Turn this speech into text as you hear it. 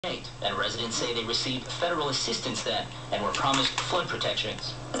And residents say they received federal assistance then and were promised flood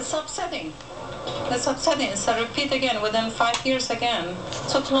protections. It's upsetting. It's upsetting. It's a repeat again within 5 years again.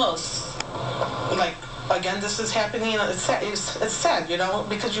 So close. Like, again, this is happening. It's sad. It's sad, you know,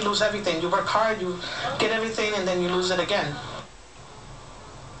 because you lose everything. You work hard, you get everything, and then you lose it again.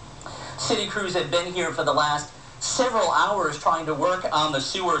 City crews have been here for the last several hours trying to work on the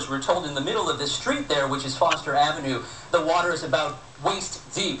sewers. We're told in the middle of this street there, which is Foster Avenue, the water is about waist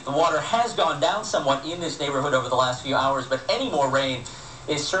deep. The water has gone down somewhat in this neighborhood over the last few hours, but any more rain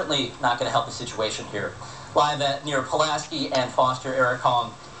is certainly not going to help the situation here. Live near Pulaski and Foster, Eric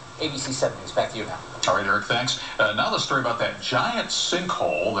Hong, ABC 7 News. Back to you now. All right, Eric, thanks. Now the story about that giant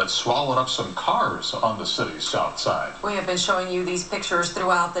sinkhole that swallowed up some cars on the city's south side. We have been showing you these pictures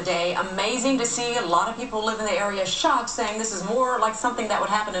throughout the day. Amazing to see. A lot of people who live in the area shocked, saying this is more like something that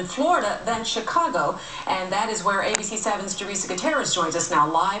would happen in Florida than Chicago. And that is where ABC 7's Teresa Gutierrez joins us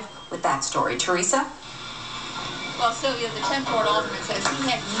now live with that story. Teresa? Well, Sylvia, the 10th Ward Alderman says he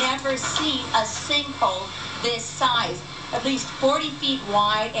had never seen a sinkhole this size. At least 40 feet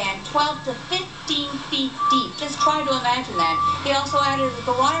wide and 12 to 15 feet deep. Just try to imagine that. He also added that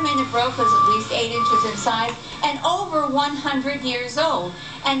the water main that broke was at least 8 inches in size and over 100 years old,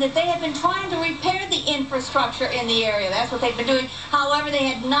 and that they have been trying to repair the infrastructure in the area. That's what they've been doing. However, they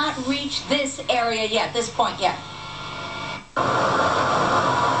had not reached this area yet, this point yet.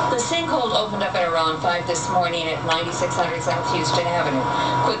 The sinkhole opened up at around 5 this morning at 9600 South Houston Avenue,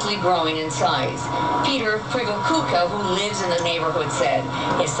 quickly growing in size. Peter Privakuka, who lives in the neighborhood, said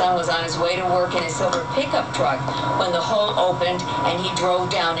his son was on his way to work in a silver pickup truck when the hole opened and he drove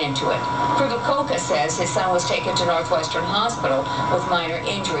down into it. Privakuka says his son was taken to Northwestern Hospital with minor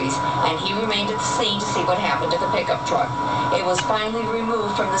injuries, and he remained at the scene to see what happened to the pickup truck. It was finally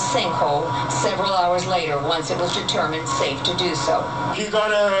removed from the sinkhole several hours later once it was determined safe to do so. He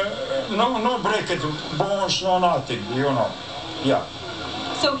got no breakage, bones, no nothing, you know. Yeah.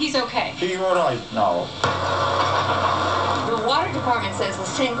 So he's okay? He's all right now. The water department says the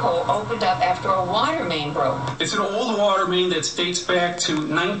sinkhole opened up after a water main broke. It's an old water main that dates back to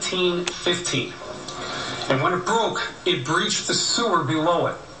 1915. And when it broke, it breached the sewer below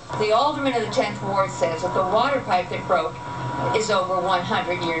it. The alderman of the 10th Ward says that the water pipe that broke is over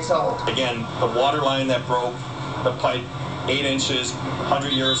 100 years old. Again, the water line that broke, the pipe, 8 inches,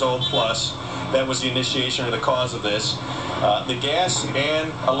 100 years old plus. That was the initiation or the cause of this. The gas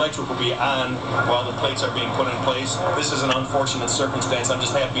and electric will be on while the plates are being put in place. This is an unfortunate circumstance. I'm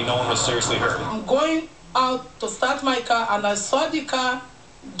just happy no one was seriously hurt. I'm going out to start my car and I saw the car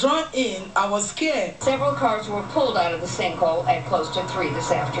drawn in. I was scared. Several cars were pulled out of the sinkhole at close to 3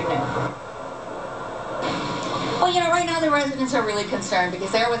 this afternoon. Well, you know, right now the residents are really concerned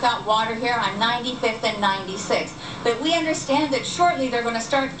because they're without water here on 95th and 96th. But we understand that shortly they're going to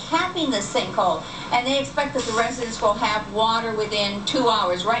start capping the sinkhole, and they expect that the residents will have water within 2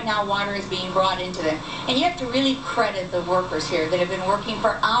 hours. Right now, water is being brought into them. And you have to really credit the workers here that have been working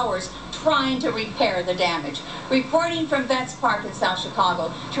for hours trying to repair the damage. Reporting from Betts Park in South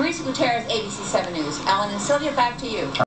Chicago, Teresa Gutierrez, ABC 7 News. Ellen and Sylvia, back to you.